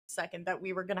second that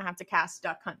we were going to have to cast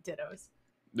Duck Hunt Dittos.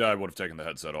 Yeah, I would have taken the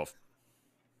headset off.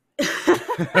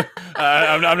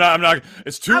 I'm not.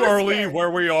 It's too early scared. where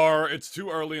we are. It's too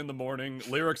early in the morning.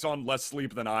 Lyric's on less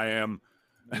sleep than I am.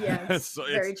 Yeah, so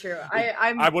very true.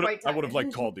 I would have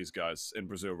like called these guys in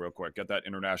Brazil real quick. Get that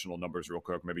international numbers real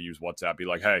quick. Maybe use WhatsApp. Be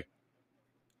like, hey,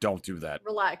 don't do that.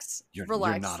 Relax. You're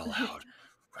not allowed.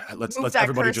 Let's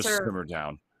everybody just simmer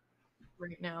down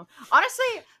right now.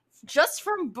 Honestly, just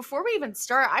from before we even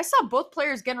start, I saw both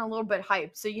players getting a little bit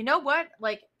hyped. So you know what?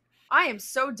 Like, I am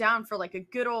so down for like a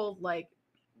good old like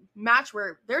match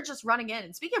where they're just running in.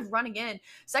 And speaking of running in,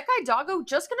 Sekai Doggo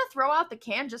just gonna throw out the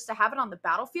can just to have it on the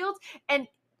battlefield and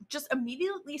just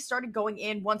immediately started going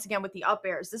in once again with the up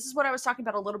airs. This is what I was talking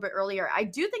about a little bit earlier. I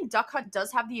do think Duck Hunt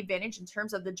does have the advantage in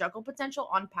terms of the juggle potential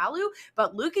on Palu,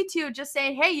 but Lukitu just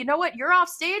saying, hey, you know what? You're off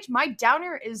stage. My down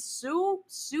air is so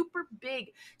super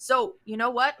big. So you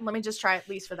know what? Let me just try at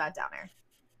least for that down air.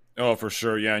 Oh, for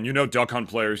sure, yeah. And you know Duck Hunt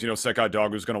players, you know Sekai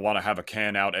Doggo's going to want to have a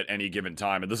can out at any given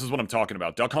time. And this is what I'm talking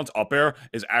about. Duck Hunt's up air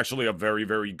is actually a very,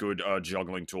 very good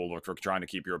juggling tool for trying to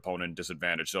keep your opponent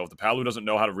disadvantaged. So if the Palu doesn't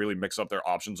know how to really mix up their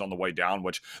options on the way down,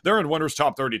 which they're in winner's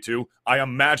top 32, I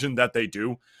imagine that they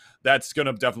do, that's going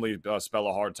to definitely spell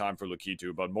a hard time for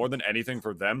Lukitu. But more than anything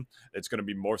for them, it's going to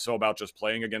be more so about just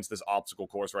playing against this obstacle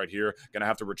course right here. Going to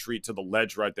have to retreat to the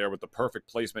ledge right there with the perfect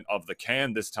placement of the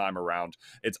can this time around.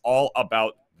 It's all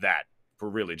about that. For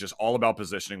really, just all about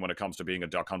positioning when it comes to being a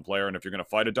Duck Hunt player. And if you're going to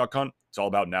fight a Duck Hunt, it's all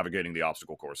about navigating the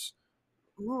obstacle course.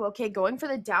 Ooh, okay, going for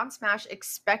the down smash,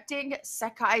 expecting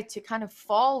Sekai to kind of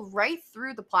fall right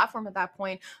through the platform at that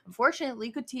point.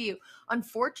 Unfortunately, Lukitu,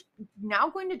 now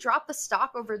going to drop the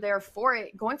stock over there for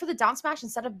it, going for the down smash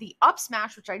instead of the up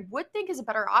smash, which I would think is a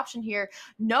better option here.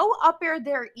 No up air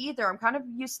there either. I'm kind of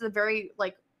used to the very,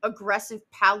 like, aggressive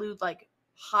Palu, like,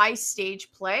 high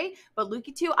stage play, but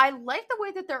Lukitu, I like the way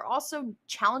that they're also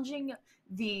challenging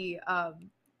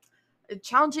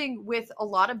with a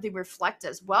lot of the reflect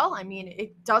as well. I mean,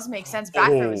 it does make sense. Back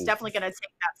throw is definitely going to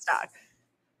take that stock.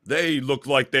 They looked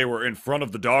like they were in front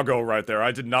of the Doggo right there.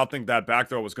 I did not think that back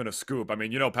throw was going to scoop. I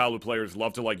mean, you know, Palu players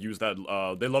love to like use that.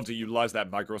 They love to utilize that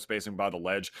micro spacing by the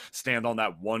ledge, stand on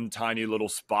that one tiny little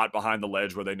spot behind the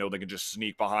ledge where they know they can just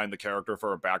sneak behind the character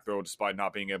for a back throw despite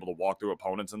not being able to walk through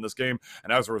opponents in this game.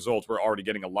 And as a result, we're already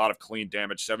getting a lot of clean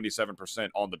damage, 77%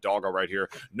 on the Doggo right here.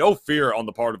 No fear on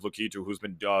the part of Lukitu, who's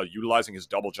been utilizing his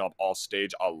double jump off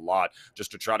stage a lot just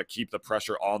to try to keep the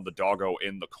pressure on the Doggo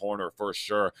in the corner for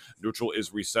sure. Neutral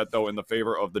is reset though in the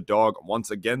favor of the dog once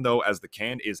again though as the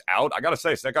can is out. I gotta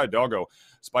say, Sekai Doggo,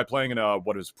 despite playing in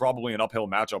what is probably an uphill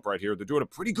matchup right here, they're doing a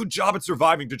pretty good job at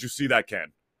surviving. Did you see that,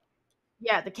 Can?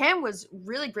 Yeah, the can was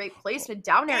really great placement.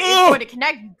 Down air is going to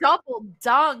connect, double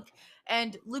dunk,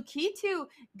 and Lukitu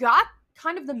got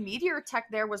kind of the meteor tech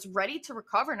there, was ready to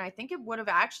recover, and I think it would have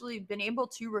actually been able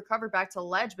to recover back to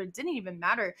ledge, but it didn't even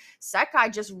matter.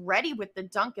 Sekai just ready with the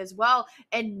dunk as well,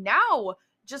 and now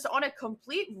just on a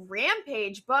complete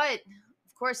rampage. But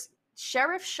of course,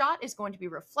 Sheriff's shot is going to be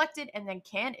reflected, and then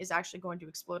Can is actually going to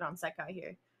explode on Sekai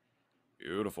here.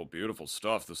 Beautiful, beautiful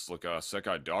stuff. This look,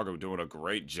 Sekai Doggo doing a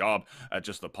great job at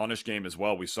just the punish game as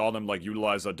well. We saw them like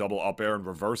utilize a double up air and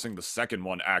reversing the second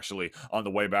one actually on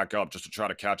the way back up just to try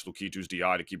to catch Lukitu's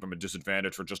DI to keep him at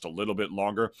disadvantage for just a little bit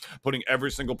longer. Putting every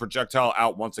single projectile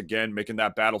out once again, making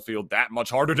that battlefield that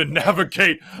much harder to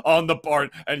navigate on the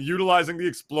part and utilizing the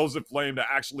explosive flame to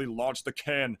actually launch the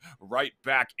can right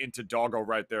back into Doggo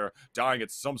right there, dying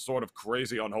at some sort of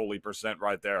crazy unholy percent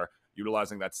right there.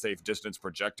 Utilizing that safe distance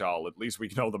projectile. At least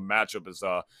we know the matchup is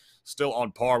still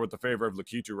on par with the favor of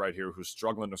Lukitu right here, who's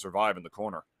struggling to survive in the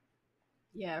corner.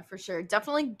 Yeah, for sure.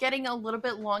 Definitely getting a little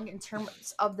bit long in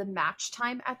terms of the match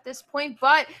time at this point,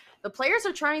 but the players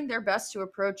are trying their best to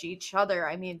approach each other.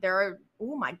 I mean, there are,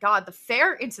 oh my God, the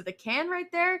fair into the can right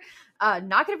there.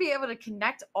 Not going to be able to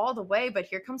connect all the way, but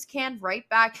here comes Can right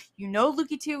back. You know,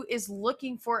 Lukitu is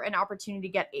looking for an opportunity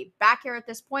to get a back air at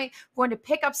this point. Going to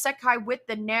pick up Sekai with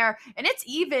the Nair, and it's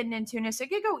even in Tunis. It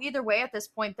could go either way at this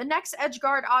point. The next edge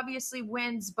guard obviously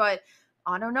wins, but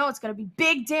I don't know. It's going to be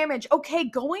big damage. Okay,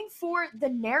 going for the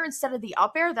Nair instead of the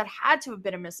up air, that had to have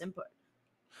been a misinput.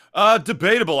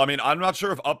 Debatable. I mean, I'm not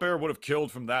sure if up air would have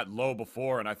killed from that low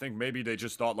before, and I think maybe they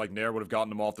just thought like Nair would have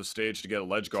gotten him off the stage to get a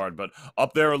ledge guard, but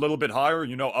up there a little bit higher,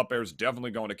 you know up air's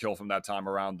definitely going to kill from that time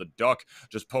around. The Duck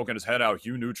just poking his head out,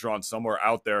 Hugh Neutron somewhere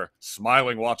out there,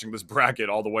 smiling watching this bracket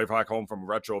all the way back home from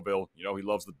Retroville. You know, he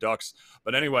loves the Ducks.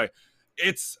 But anyway,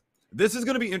 this is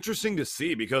going to be interesting to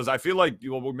see because I feel like,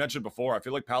 what we mentioned before, I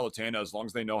feel like Palutena, as long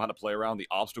as they know how to play around the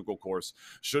obstacle course,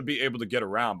 should be able to get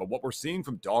around. But what we're seeing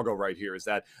from Doggo right here is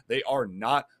that they are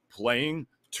not playing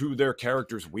to their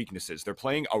character's weaknesses. They're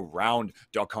playing around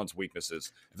Duck Hunt's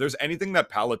weaknesses. If there's anything that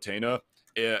Palutena,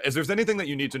 if there's anything that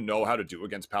you need to know how to do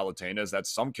against Palutena, is that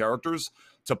some characters,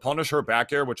 to punish her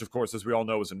back air, which of course, as we all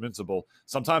know, is invincible,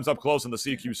 sometimes up close in the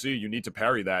CQC, you need to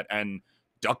parry that. And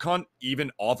Duck Hunt,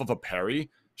 even off of a parry,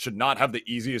 should not have the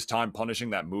easiest time punishing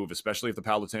that move, especially if the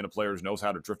Palutena players knows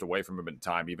how to drift away from him in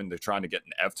time. Even they're trying to get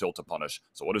an F tilt to punish.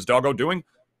 So what is Doggo doing?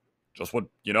 Just what,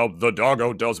 the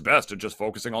Doggo does best, and just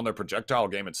focusing on their projectile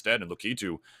game instead. And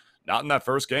Lukitu, not in that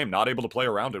first game, not able to play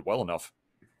around it well enough.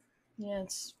 Yeah,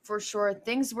 it's for sure.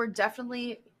 Things were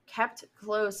definitely kept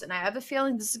close, and I have a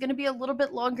feeling this is going to be a little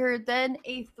bit longer than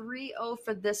a 3-0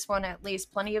 for this one, at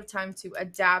least. Plenty of time to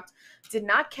adapt. Did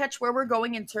not catch where we're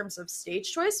going in terms of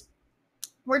stage choice.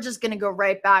 We're just going to go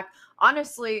right back.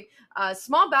 Honestly,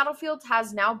 Small Battlefield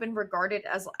has now been regarded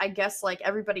as, I guess, like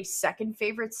everybody's second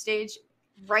favorite stage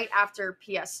right after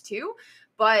PS2.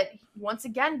 But once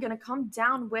again, going to come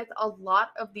down with a lot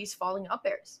of these falling up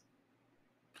airs.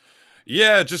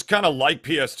 Yeah, just kind of like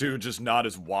PS2, just not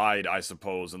as wide, I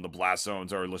suppose, and the blast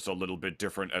zones are just a little bit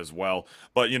different as well.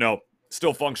 But,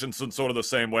 still functions in sort of the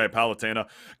same way. Palutena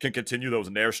can continue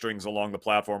those nair strings along the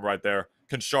platform right there.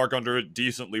 Can shark under it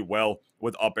decently well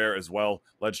with up air as well.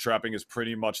 Ledge trapping is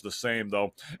pretty much the same,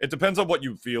 though. It depends on what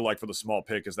you feel like for the small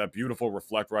pick, as that beautiful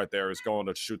reflect right there is going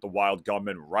to shoot the wild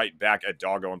gunman right back at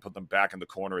Doggo and put them back in the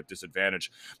corner at disadvantage.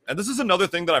 And this is another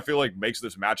thing that I feel like makes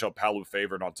this matchup Palu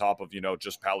favored, on top of,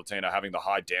 just Palutena having the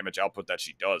high damage output that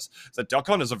she does. Is that Duck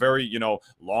Hunt is a very,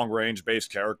 long-range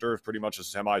based character, pretty much a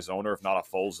semi-zoner, if not a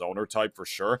full zoner type for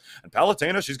sure. And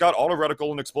Palutena, she's got auto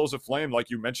reticle and explosive flame, like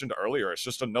you mentioned earlier. It's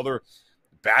just another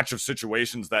batch of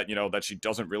situations that, that she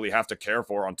doesn't really have to care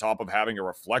for, on top of having a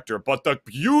reflector. But the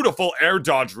beautiful air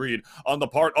dodge read on the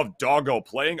part of Doggo,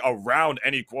 playing around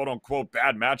any quote-unquote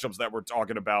bad matchups that we're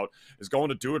talking about, is going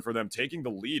to do it for them, taking the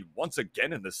lead once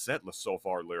again in the set list so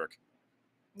far, Lyric.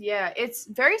 Yeah, it's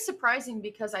very surprising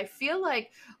because I feel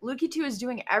like Lukitu is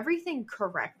doing everything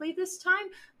correctly this time,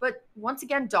 but once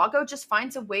again, Doggo just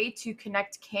finds a way to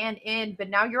connect can in, but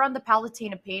now you're on the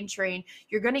Palutena pain train.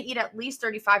 You're going to eat at least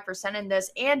 35% in this,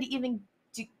 and even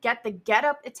to get the get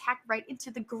up attack right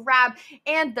into the grab,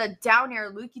 and the down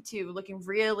air. Lukitu looking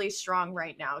really strong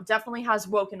right now. Definitely has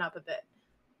woken up a bit.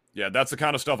 Yeah, that's the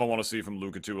kind of stuff I want to see from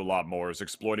Lukitu a lot more, is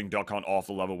exploiting Duck Hunt off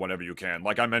the level whenever you can.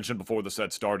 Like I mentioned before the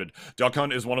set started, Duck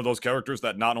Hunt is one of those characters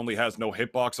that not only has no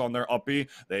hitbox on their up B,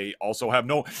 they also have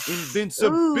no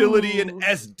invincibility. Ooh. And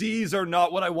SDs are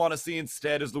not what I want to see.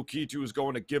 Instead, as Lukitu is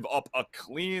going to give up a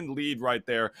clean lead right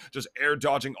there, just air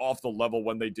dodging off the level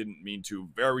when they didn't mean to.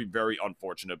 Very, very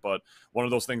unfortunate, but one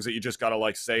of those things that you just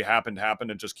gotta say happened,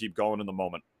 and just keep going in the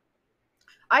moment.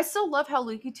 I still love how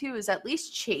Lukitu is at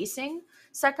least chasing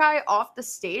Sekai off the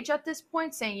stage at this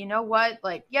point, saying, you know what,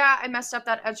 yeah, I messed up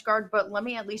that edge guard, but let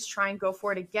me at least try and go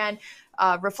for it again.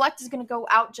 Reflect is going to go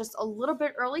out just a little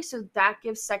bit early, so that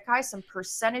gives Sekai some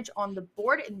percentage on the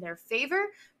board in their favor.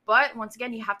 But once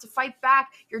again, you have to fight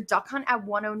back. Your Duck Hunt at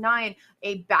 109.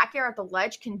 A back air at the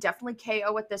ledge can definitely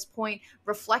KO at this point.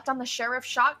 Reflect on the Sheriff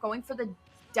shot, going for the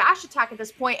dash attack at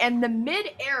this point, and the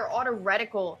mid-air auto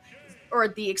reticle, or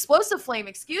the explosive flame,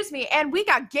 excuse me. And we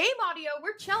got game audio.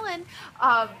 We're chilling.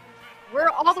 We're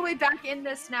all the way back in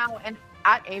this now, and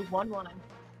at a 1-1.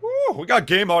 Woo, we got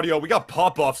game audio. We got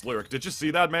pop-offs, Lyric. Did you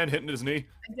see that man hitting his knee?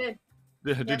 I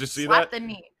did. Did you see that? The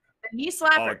knee. The knee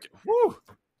slapper. Woo.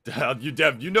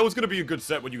 You know it's going to be a good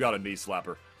set when you got a knee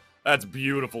slapper. That's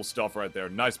beautiful stuff right there.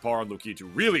 Nice par on Lukitu.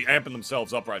 Really amping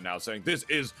themselves up right now, saying, this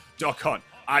is Duck Hunt.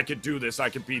 I can do this. I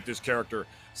can beat this character.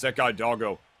 Sekai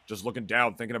Doggo just looking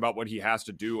down, thinking about what he has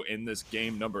to do in this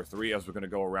game number 3 as we're going to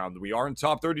go around. We are in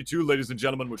top 32, ladies and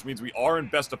gentlemen, which means we are in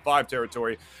best of 5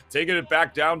 territory. Taking it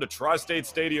back down to Tri-State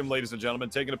Stadium, ladies and gentlemen.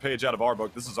 Taking a page out of our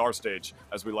book. This is our stage,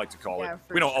 as we like to call it.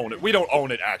 We don't own it. We don't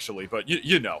own it, actually, but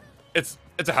you know. It's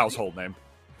a household name.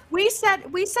 We set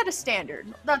a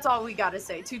standard. That's all we got to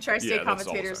say. 2 Tri-State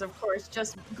commentators, of course,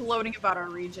 just gloating about our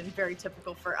region. Very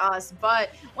typical for us. But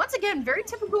once again, very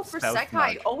typical for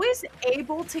Sekai. Always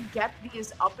able to get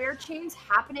these up air chains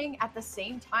happening at the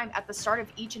same time at the start of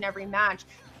each and every match.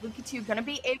 Lukitu going to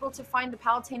be able to find the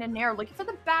Palutena Nair, looking for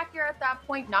the back air at that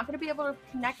point, not going to be able to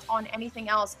connect on anything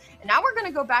else. And now we're going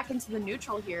to go back into the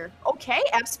neutral here. Okay,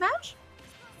 F smash?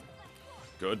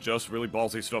 Good, just really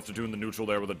ballsy stuff to do in the neutral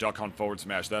there with a duck hunt forward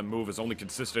smash. That move is only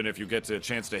consistent if you get a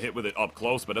chance to hit with it up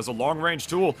close, but as a long-range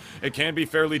tool, it can be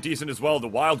fairly decent as well. The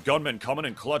Wild Gunman coming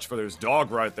in clutch for his dog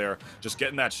right there, just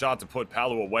getting that shot to put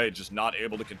Palu away, just not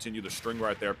able to continue the string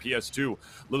right there. PS2, a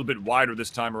little bit wider this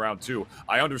time around too.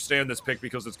 I understand this pick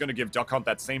because it's going to give Duck Hunt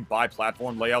that same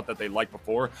bi-platform layout that they liked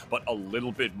before, but a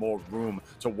little bit more room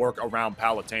to work around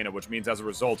Palutena, which means as a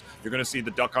result, you're going to see the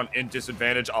Duck Hunt in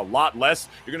disadvantage a lot less.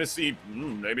 You're going to see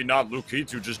maybe not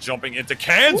Lukitu just jumping into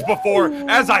cans before,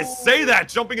 as I say that,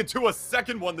 jumping into a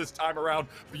second one this time around.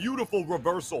 Beautiful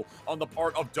reversal on the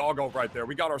part of Doggo right there.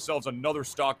 We got ourselves another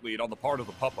stock lead on the part of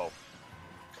the Puppo.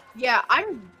 Yeah,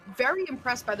 I'm very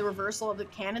impressed by the reversal of the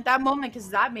can at that moment because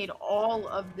that made all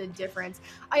of the difference.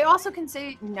 I also can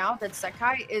say now that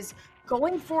Sekai is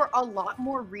going for a lot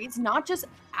more reads, not just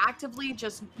actively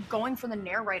just going for the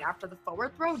nair right after the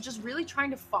forward throw, just really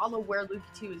trying to follow where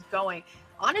Lukitu is going.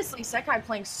 Honestly, Sekai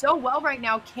playing so well right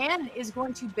now. Can is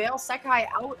going to bail Sekai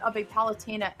out of a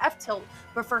Palutena F-tilt,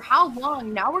 but for how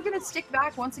long? Now we're going to stick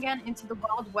back once again into the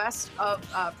Wild West of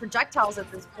projectiles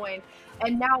at this point.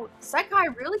 And now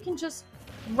Sekai really can just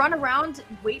run around,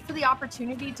 wait for the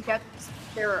opportunity to get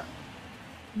their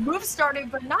move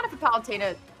started, but not if a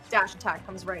Palutena dash attack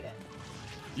comes right in.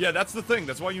 Yeah, that's the thing.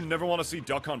 That's why you never want to see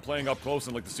Duck Hunt playing up close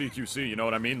in like the CQC, you know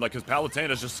what I mean? Like, because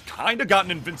Palutena's just kind of got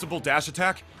an invincible dash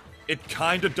attack. It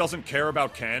kind of doesn't care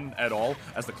about Ken at all,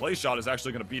 as the clay shot is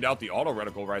actually going to beat out the auto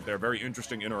reticle right there. Very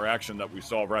interesting interaction that we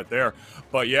saw right there.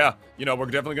 But yeah, you know, we're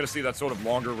definitely going to see that sort of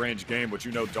longer range game, which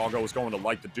you know Doggo is going to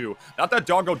like to do. Not that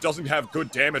Doggo doesn't have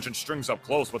good damage and strings up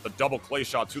close with the double clay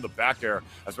shot to the back air,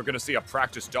 as we're going to see a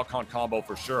practice Duck Hunt combo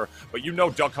for sure. But you know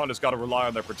Duck Hunt has got to rely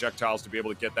on their projectiles to be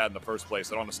able to get that in the first place.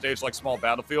 And on a stage like Small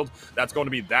Battlefield, that's going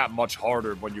to be that much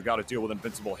harder when you got to deal with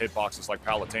invincible hitboxes like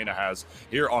Palutena has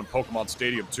here on Pokemon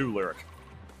Stadium 2, Lyric.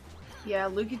 Yeah,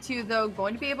 Lukitu, though,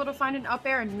 going to be able to find an up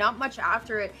air and not much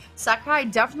after it.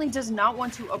 Sekai definitely does not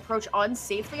want to approach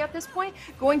unsafely at this point.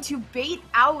 Going to bait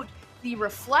out the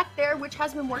reflect there, which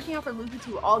has been working out for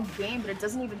Lukitu all game, but it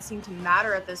doesn't even seem to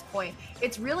matter at this point.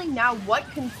 It's really now what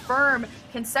confirm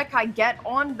can Sekai get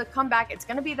on the comeback. It's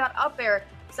going to be that up air.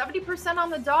 70% on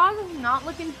the dog, not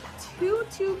looking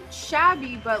too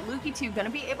shabby, but Lukitu going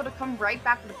to be able to come right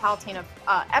back to the Palutena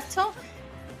F-tilt.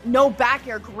 No back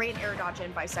air, great air dodge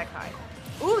in by Sekai.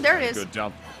 Ooh, there it is. Good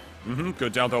jump.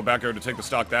 Good down throw back air to take the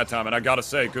stock that time, and I gotta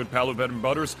say, good Palu Bed and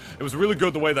Butters. It was really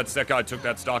good the way that Sekai took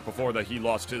that stock before that he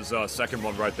lost his second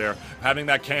one right there. Having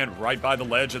that can right by the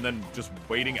ledge and then just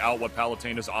waiting out what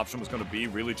Palutena's option was going to be,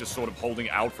 really just sort of holding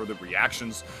out for the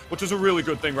reactions, which is a really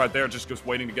good thing right there, just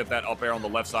waiting to get that up air on the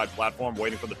left side platform,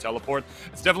 waiting for the teleport.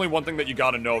 It's definitely one thing that you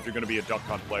gotta know if you're going to be a Duck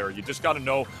Hunt player. You just gotta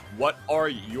know what are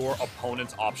your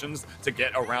opponent's options to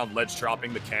get around ledge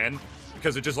dropping the can,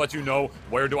 because it just lets you know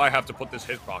where do I have to put this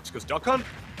hitbox. Because Duck Hunt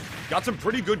got some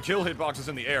pretty good kill hitboxes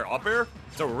in the air. Up air,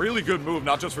 it's a really good move,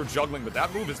 not just for juggling, but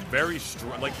that move is very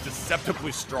strong, like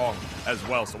deceptively strong as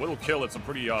well. So it'll kill at some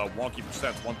pretty wonky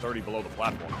percents, 130 below the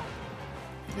platform.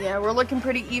 Yeah, we're looking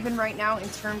pretty even right now in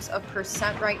terms of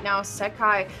percent right now.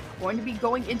 Sekai going to be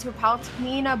going into a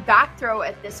Palutena back throw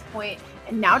at this point,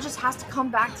 and now just has to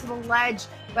come back to the ledge.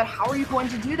 But how are you going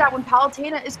to do that when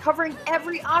Palutena is covering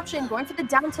every option? Going for the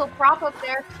down tilt prop up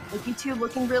there. Lukitu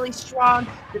looking really strong.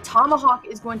 The Tomahawk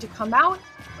is going to come out.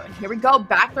 And here we go,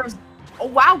 back throws. Oh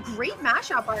wow, great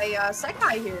mashup by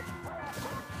Sekai here.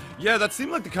 Yeah, that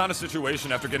seemed like the kind of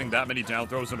situation after getting that many down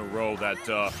throws in a row that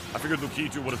I figured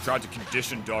Lukitu would have tried to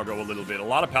condition Doggo a little bit. A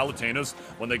lot of Palutenas,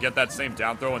 when they get that same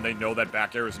down throw and they know that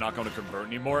back air is not going to convert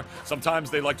anymore,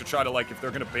 sometimes they like to try to, like, if they're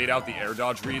going to bait out the air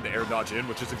dodge read, the air dodge in,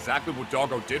 which is exactly what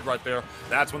Doggo did right there.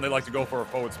 That's when they like to go for a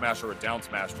forward smash or a down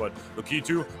smash. But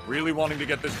Lukitu really wanting to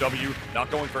get this W,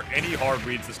 not going for any hard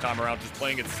reads this time around, just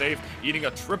playing it safe, eating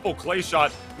a triple clay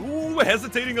shot. Ooh,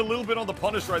 hesitating a little bit on the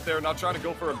punish right there, not trying to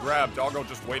go for a grab. Doggo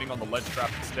just waiting on the ledge trap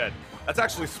instead. That's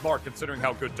actually smart considering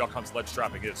how good Duck Hunt's ledge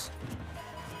trapping is.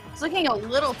 It's looking a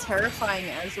little terrifying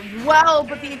as well,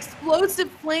 but the explosive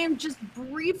flame just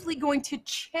briefly going to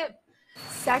chip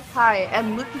Sekai,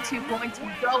 and Lukitu going to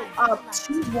go up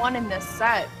 2-1 in this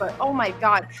set. But oh my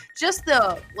god, just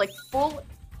the full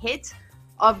hit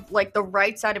of the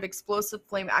right side of explosive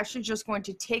flame actually just going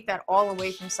to take that all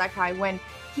away from Sekai when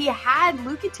he had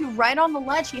Lukitu right on the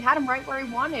ledge. He had him right where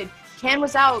he wanted. Can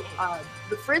was out.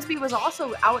 The Frisbee was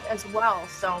also out as well.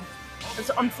 So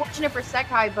it's unfortunate for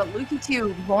Sekai, but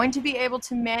Lukitu going to be able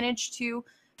to manage to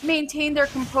maintain their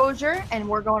composure, and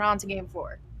we're going on to game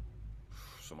 4.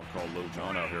 Someone called Lil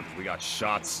John out here because we got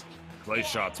shots, clay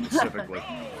shots specifically.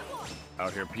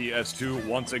 out here. PS2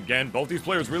 once again. Both these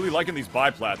players really liking these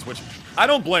biplats, which I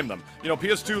don't blame them. You know,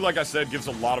 PS2, like I said, gives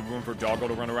a lot of room for Doggo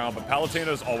to run around, but Palutena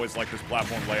is always like this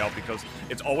platform layout because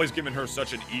it's always given her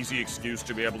such an easy excuse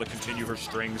to be able to continue her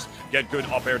strings, get good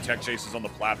up air tech chases on the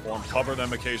platform, cover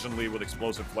them occasionally with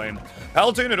explosive flame.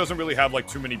 Palutena doesn't really have like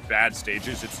too many bad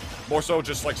stages. It's more so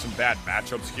just like some bad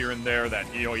matchups here and there that,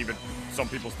 you know, even some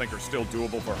people think are still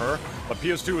doable for her, but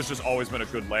PS2 has just always been a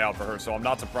good layout for her, so I'm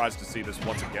not surprised to see this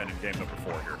once again in game number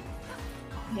 4 here.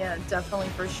 Yeah, definitely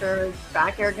for sure.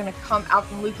 Back air going to come out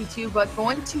from Lukitu, but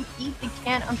going to eat the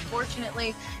can,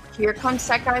 unfortunately. Here comes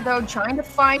Sekai, though, trying to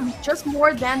find just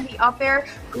more than the up air.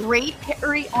 Great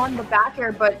parry on the back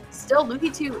air, but still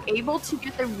Lukitu able to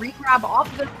get the re-grab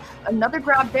off of it. Another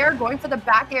grab there, going for the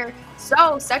back air. So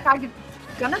Sekai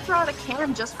going to throw out a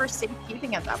can just for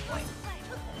safekeeping at that point.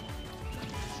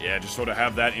 Yeah, just sort of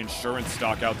have that insurance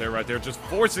stock out there right there, just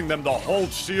forcing them to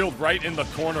hold shield right in the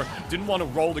corner. Didn't want to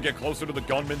roll to get closer to the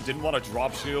gunman, didn't want to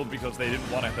drop shield because they didn't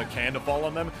want the can to fall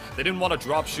on them. They didn't want to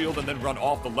drop shield and then run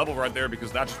off the level right there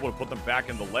because that just would have put them back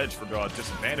in the ledge for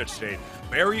disadvantage state.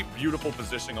 Very beautiful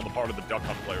positioning on the part of the Duck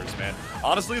Hunt players, man.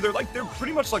 Honestly, they're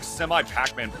pretty much like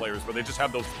semi-Pac-Man players where they just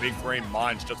have those big brain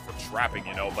minds just for trapping,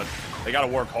 you know, but they got to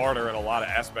work harder in a lot of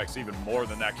aspects, even more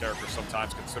than that character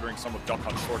sometimes, considering some of Duck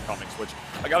Hunt's shortcomings, which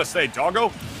I gotta say,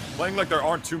 Doggo, playing like there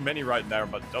aren't too many right there,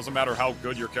 but it doesn't matter how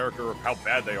good your character or how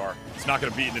bad they are, it's not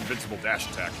gonna beat an invincible dash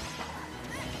attack.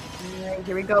 Alright,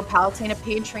 here we go. Palutena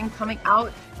Pain Train coming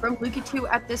out from Lukitu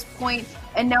at this point.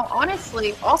 And now,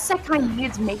 honestly, all Sekai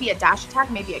needs maybe a dash attack,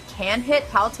 maybe a can hit.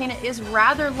 Palutena is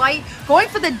rather light. Going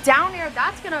for the down air,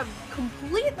 that's going to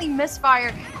completely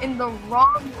misfire in the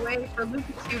wrong way for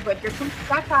Lukitu. But here comes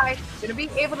Sekai, going to be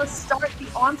able to start the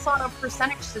onslaught of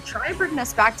percentage to try and bring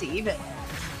this back to even.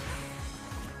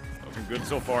 Looking good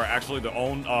so far. Actually, the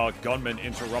own gunman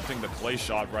interrupting the clay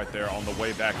shot right there on the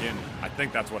way back in. I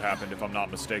think that's what happened, if I'm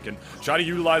not mistaken. Try to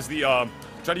utilize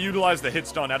the hit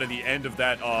stun out of the end of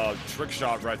that trick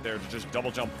shot right there to just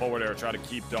double jump forward air, try to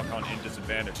keep Duck Hunt in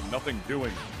disadvantage. Nothing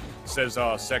doing, says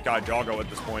Sekai Doggo at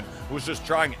this point, who's just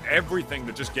trying everything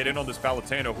to just get in on this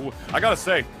Palutena, who, I gotta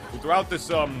say, throughout this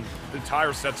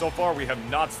entire set so far, we have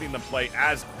not seen them play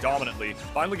as dominantly.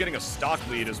 Finally getting a stock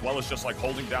lead, as well as just like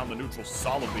holding down the neutral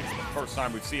solidly for the first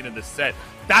time we've seen in this set.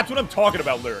 That's what I'm talking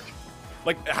about, Lyric.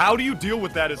 Like, how do you deal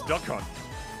with that as Duck Hunt?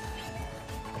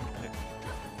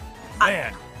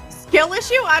 Man. Skill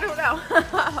issue? I don't know.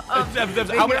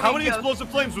 How many explosive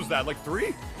flames was that? Like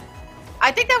 3?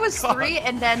 I think that was 3,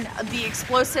 and then the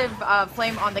explosive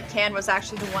flame on the can was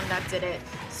actually the one that did it.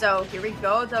 So here we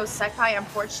go, though. Sekai,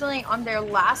 unfortunately, on their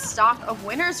last stock of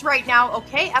winners right now.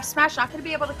 Okay, F Smash not going to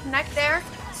be able to connect there.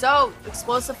 So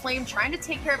explosive flame trying to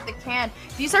take care of the can.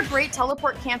 These are great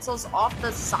teleport cancels off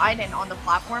the side and on the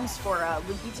platforms for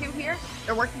Lukitu here.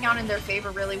 They're working out in their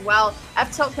favor really well.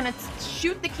 F-Tilt gonna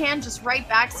shoot the can just right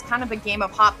back. It's kind of a game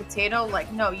of hot potato.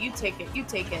 Like, no, you take it, you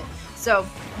take it. So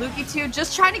Lukitu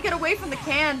just trying to get away from the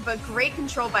can, but great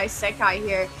control by Sekai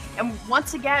here. And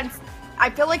once again, I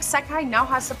feel like Sekai now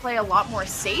has to play a lot more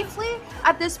safely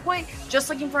at this point, just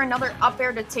looking for another up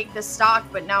air to take this stock.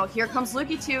 But now here comes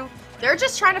Lukitu. They're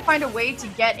just trying to find a way to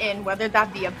get in, whether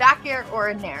that be a back air or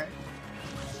a nair.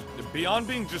 Beyond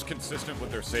being just consistent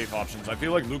with their safe options, I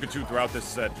feel like Lukitu throughout this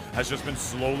set has just been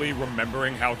slowly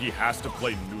remembering how he has to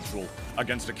play neutral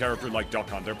against a character like Duck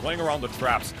Hunt. They're playing around the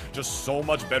traps just so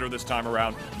much better this time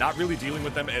around, not really dealing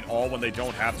with them at all when they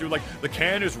don't have to. Like, the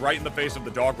can is right in the face of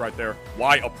the dog right there.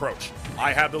 Why approach?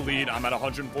 I have the lead. I'm at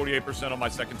 148% on my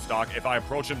second stock. If I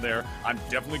approach him there, I'm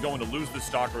definitely going to lose this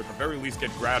stock, or at the very least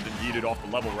get grabbed and yeeted off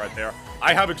the level right there.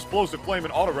 I have explosive flame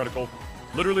and auto reticle.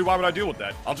 Literally, why would I deal with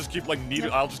that? I'll just keep like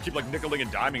nickeling and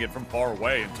diming it from far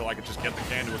away until I can just get the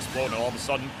can to explode, and all of a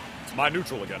sudden, it's my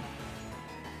neutral again.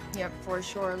 Yep, for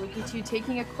sure. Lukitu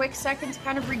taking a quick second to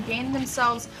kind of regain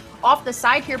themselves off the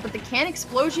side here, but the can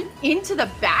explosion into the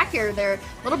back air there,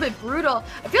 a little bit brutal.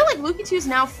 I feel like Lukitu is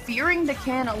now fearing the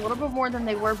can a little bit more than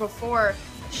they were before.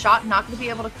 Shot not going to be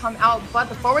able to come out, but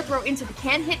the forward throw into the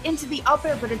can hit into the up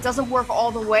air, but it doesn't work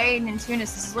all the way. Nintunis,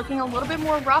 this is looking a little bit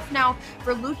more rough now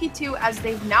for Lukitu as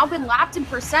they've now been lapped in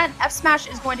percent. F Smash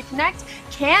is going to connect.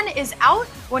 Can is out,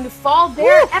 going to fall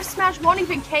there. F Smash won't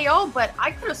even KO, but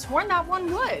I could have sworn that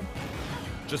one would.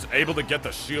 just able to get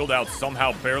the shield out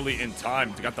somehow barely in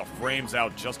time. Got the frames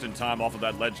out just in time off of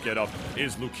that ledge get up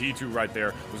is Lukitu right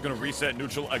there, who's going to reset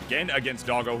neutral again against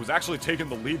Doggo, who's actually taken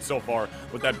the lead so far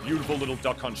with that beautiful little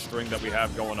duck hunt string that we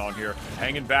have going on here.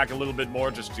 Hanging back a little bit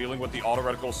more, just dealing with the auto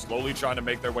reticle, slowly trying to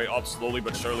make their way up slowly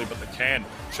but surely, but the can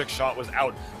trick shot was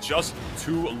out just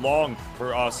too long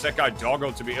for Sekai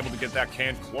Doggo to be able to get that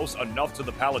can close enough to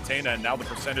the Palutena, and now the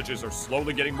percentages are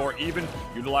slowly getting more even,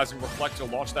 utilizing Reflect to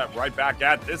launch that right back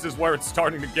at. This is where it's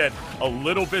starting to get a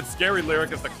little bit scary,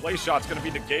 Lyric, as the clay shot's going to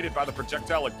be negated by the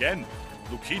projectile again.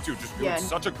 Lukitu just doing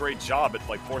such a great job at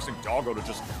like forcing Doggo to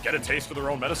just get a taste of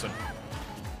their own medicine.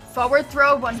 Forward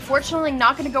throw, but unfortunately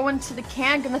not going to go into the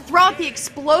can. Going to throw out the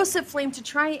explosive flame to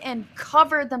try and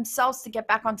cover themselves to get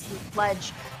back onto the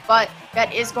ledge. But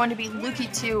that is going to be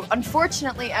Lukitu,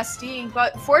 unfortunately SDing,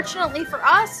 but fortunately for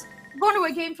us, we're going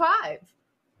to a game 5.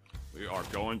 We are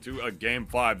going to a game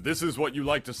 5. This is what you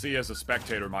like to see as a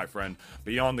spectator, my friend.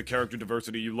 Beyond the character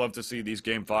diversity, you love to see these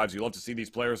game 5s. You love to see these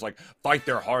players like fight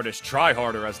their hardest, try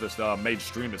harder, as this made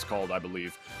stream is called, I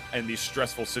believe. And these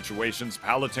stressful situations,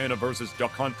 Palutena versus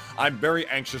Duck Hunt. I'm very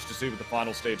anxious to see what the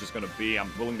final stage is going to be. I'm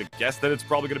willing to guess that it's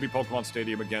probably going to be Pokemon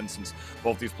Stadium again, since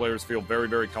both these players feel very,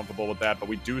 very comfortable with that. But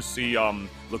we do see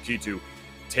Lukitu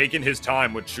taking his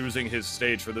time with choosing his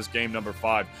stage for this game number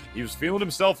 5. He was feeling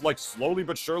himself like slowly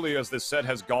but surely as this set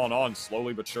has gone on,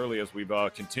 slowly but surely as we've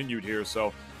continued here.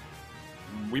 So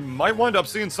we might wind up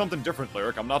seeing something different,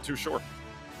 Lyric. I'm not too sure.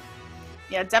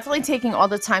 Yeah, definitely taking all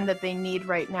the time that they need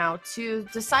right now to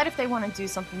decide if they want to do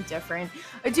something different.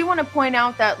 I do want to point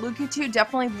out that Lukitu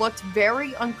definitely looked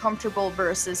very uncomfortable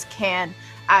versus Can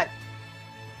at,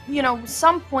 you know,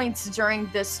 some points during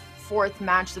this 4th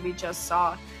match that we just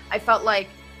saw. I felt like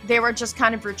they were just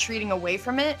kind of retreating away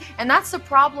from it. And that's the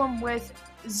problem with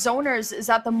zoners, is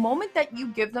that the moment that you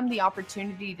give them the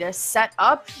opportunity to set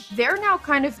up, they're now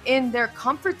kind of in their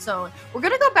comfort zone. We're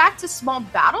going to go back to small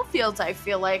battlefields, I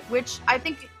feel like, which I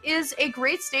think is a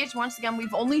great stage. Once again,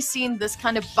 we've only seen this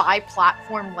kind of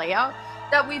bi-platform layout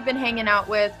that we've been hanging out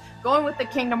with. Going with the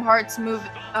Kingdom Hearts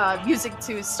music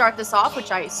to start this off, which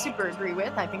I super agree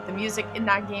with. I think the music in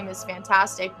that game is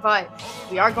fantastic, but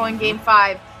we are going game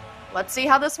 5. Let's see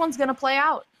how this one's going to play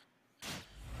out.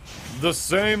 The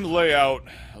same layout,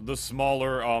 the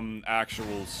smaller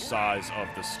actual size of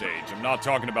the stage. I'm not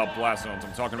talking about blast zones,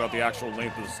 I'm talking about the actual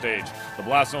length of the stage. The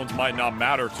blast zones might not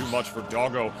matter too much for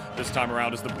Doggo this time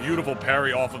around, as the beautiful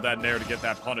parry off of that nair to get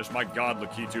that punish. My god,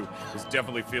 Lukitu is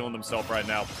definitely feeling himself right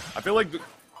now. I feel like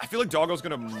Doggo's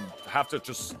going to have to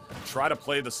just try to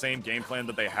play the same game plan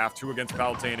that they have to against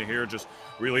Palutena here, just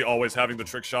really always having the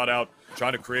trick shot out,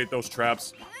 trying to create those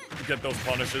traps, get those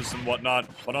punishes and whatnot.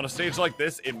 But on a stage like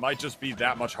this, it might just be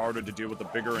that much harder to deal with the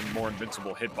bigger and more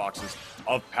invincible hitboxes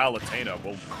of Palutena.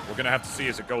 Well, we're going to have to see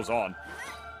as it goes on.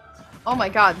 Oh my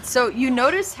god, so you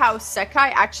notice how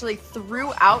Sekai actually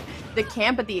threw out the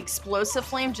can, but the explosive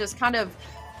flame just kind of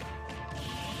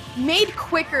made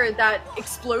quicker that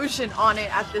explosion on it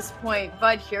at this point.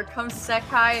 But here comes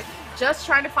Sekai, just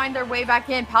trying to find their way back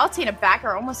in. Palutena back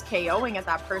are almost KOing at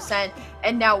that percent.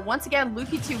 And now, once again,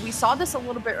 Lukitu, we saw this a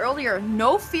little bit earlier.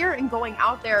 No fear in going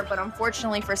out there, but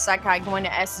unfortunately for Sekai, going to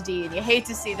SD. And you hate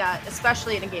to see that,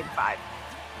 especially in a game 5.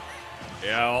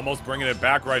 Yeah, almost bringing it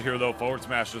back right here, though. Forward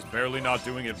smash just barely not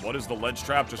doing it. What is the ledge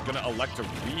trap? Just going to elect to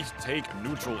retake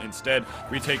neutral instead.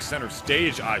 Retake center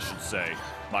stage, I should say.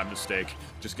 My mistake.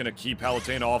 Just going to keep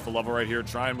Palutena off the level right here,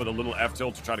 trying with a little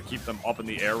F-tilt to try to keep them up in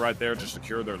the air right there to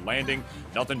secure their landing.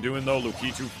 Nothing doing, though.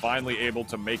 Lukitu finally able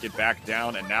to make it back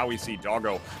down, and now we see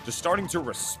Doggo just starting to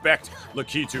respect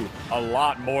Lukitu a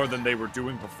lot more than they were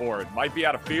doing before. It might be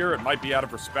out of fear, it might be out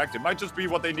of respect, it might just be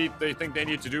what they think they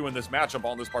need to do in this matchup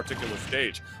on this particular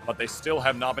stage, but they still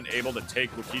have not been able to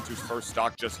take Lukitu's first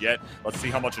stock just yet. Let's see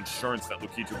how much insurance that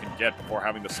Lukitu can get before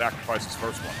having to sacrifice his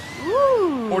first one.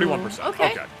 Ooh, 41%.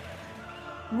 Okay.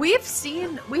 We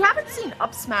haven't seen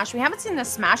up smash. We haven't seen the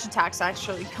smash attacks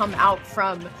actually come out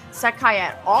from Sekai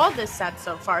at all this set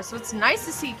so far. So it's nice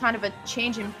to see kind of a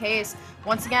change in pace.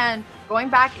 Once again, going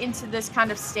back into this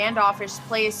kind of standoffish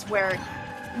place where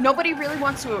nobody really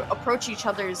wants to approach each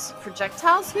other's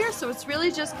projectiles here. So it's really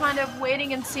just kind of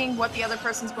waiting and seeing what the other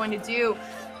person's going to do.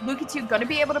 Lukitu going to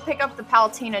be able to pick up the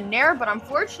Palutena Nair, but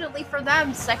unfortunately for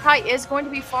them, Sekai is going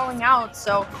to be falling out.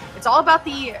 So it's all about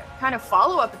the kind of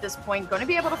follow-up at this point. Going to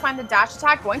be able to find the dash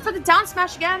attack, going for the down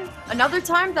smash again. Another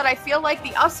time that I feel like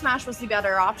the up smash was the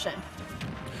better option.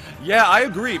 Yeah, I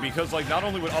agree, because like not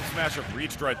only would up smash have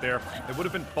reached right there, it would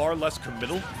have been far less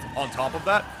committal on top of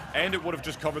that, and it would have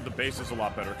just covered the bases a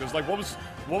lot better. Because like what was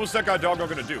Sekai Doggo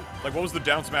gonna do? Like what was the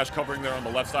down smash covering there on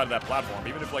the left side of that platform?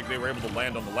 Even if like they were able to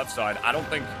land on the left side, I don't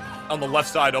think on the left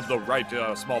side of the right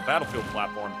small battlefield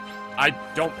platform, I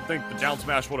don't think the down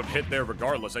smash would have hit there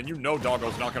regardless. And you know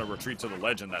Doggo's not going to retreat to the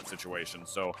ledge in that situation.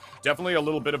 So definitely a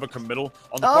little bit of a committal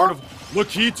on the part of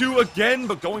Lukitu again,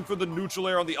 but going for the neutral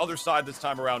air on the other side this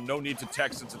time around. No need to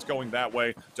tech since it's going that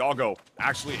way. Doggo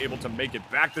actually able to make it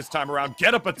back this time around.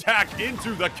 Get up attack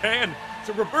into the can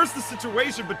to reverse the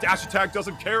situation, but dash attack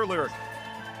doesn't care, Lyric.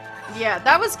 Yeah,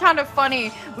 that was kind of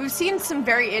funny. We've seen some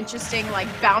very interesting, like,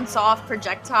 bounce-off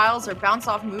projectiles or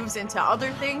bounce-off moves into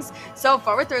other things. So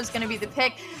forward throw is going to be the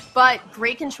pick, but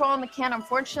great control on the can.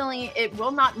 Unfortunately, it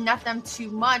will not net them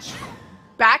too much.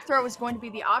 Back throw is going to be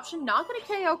the option. Not going to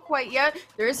KO quite yet.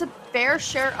 There is a fair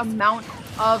share amount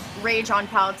of rage on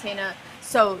Palutena.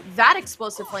 So that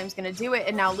explosive flame is going to do it.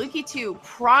 And now Lukitu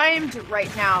primed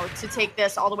right now to take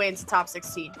this all the way into top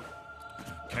 16.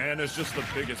 Can is just the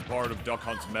biggest part of Duck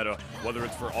Hunt's meta, whether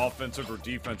it's for offensive or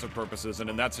defensive purposes, and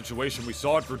in that situation, we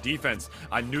saw it for defense.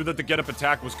 I knew that the get-up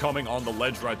attack was coming on the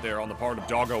ledge right there on the part of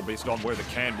Doggo based on where the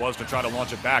can was to try to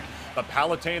launch it back, but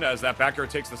Palutena, as that back air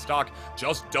takes the stock,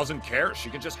 just doesn't care. She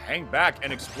can just hang back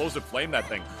and explosive flame that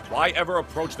thing. Why ever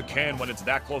approach the can when it's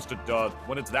that close to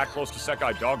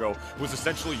Sekai Doggo, who's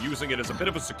essentially using it as a bit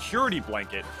of a security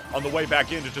blanket on the way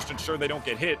back in to just ensure they don't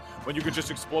get hit, when you could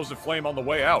just explosive flame on the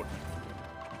way out.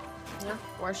 Yeah,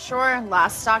 for sure.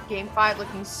 Last stock, game 5,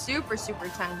 looking super, super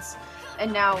tense.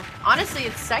 And now, honestly,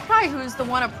 it's Sekai who's the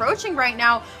one approaching right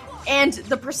now. And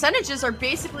the percentages are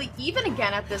basically even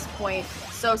again at this point.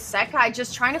 So Sekai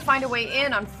just trying to find a way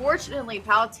in. Unfortunately,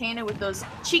 Palutena with those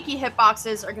cheeky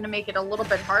hitboxes are going to make it a little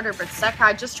bit harder. But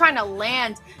Sekai just trying to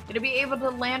land. Going to be able to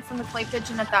land from the clay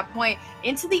pigeon at that point.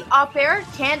 Into the up air.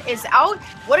 Can is out.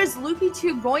 What is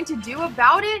Lukitu going to do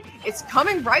about it? It's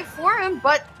coming right for him.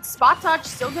 But Spot Touch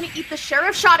still going to eat the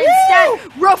Sheriff shot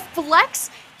instead. Reflects.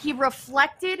 He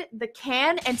reflected the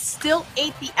can and still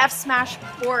ate the F smash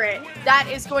for it. That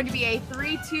is going to be a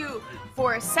 3-2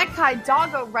 for Sekai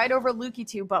Doggo right over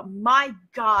Lukitu. But my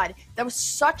God, that was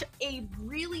such a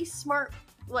really smart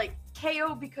like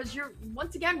KO because you're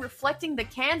once again reflecting the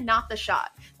can, not the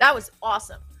shot. That was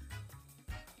awesome.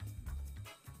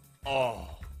 Oh,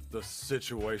 the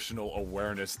situational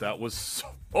awareness. That was so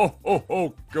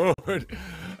good.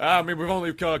 I mean, we've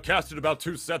only casted about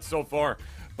 2 sets so far.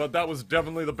 But that was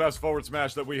definitely the best forward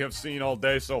smash that we have seen all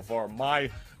day so far. My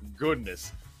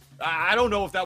goodness. I don't know if that